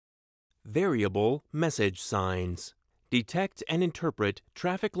Variable message signs. Detect and interpret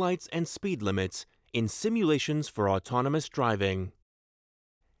traffic lights and speed limits in simulations for autonomous driving.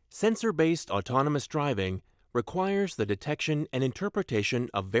 Sensor-based autonomous driving requires the detection and interpretation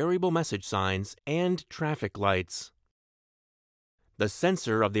of variable message signs and traffic lights. The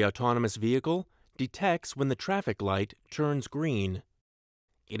sensor of the autonomous vehicle detects when the traffic light turns green.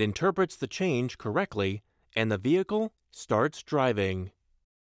 It interprets the change correctly, and the vehicle starts driving.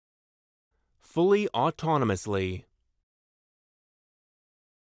 Fully autonomously.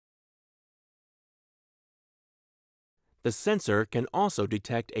 The sensor can also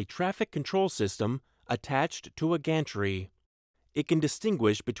detect a traffic control system attached to a gantry. It can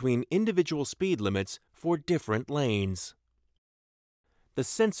distinguish between individual speed limits for different lanes. The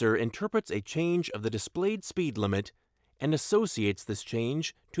sensor interprets a change of the displayed speed limit and associates this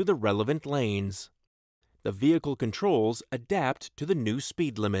change to the relevant lanes. The vehicle controls adapt to the new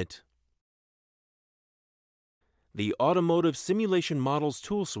speed limit. The Automotive Simulation Models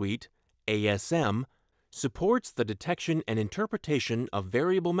Tool Suite, ASM, supports the detection and interpretation of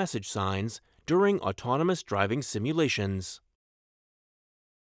variable message signs during autonomous driving simulations.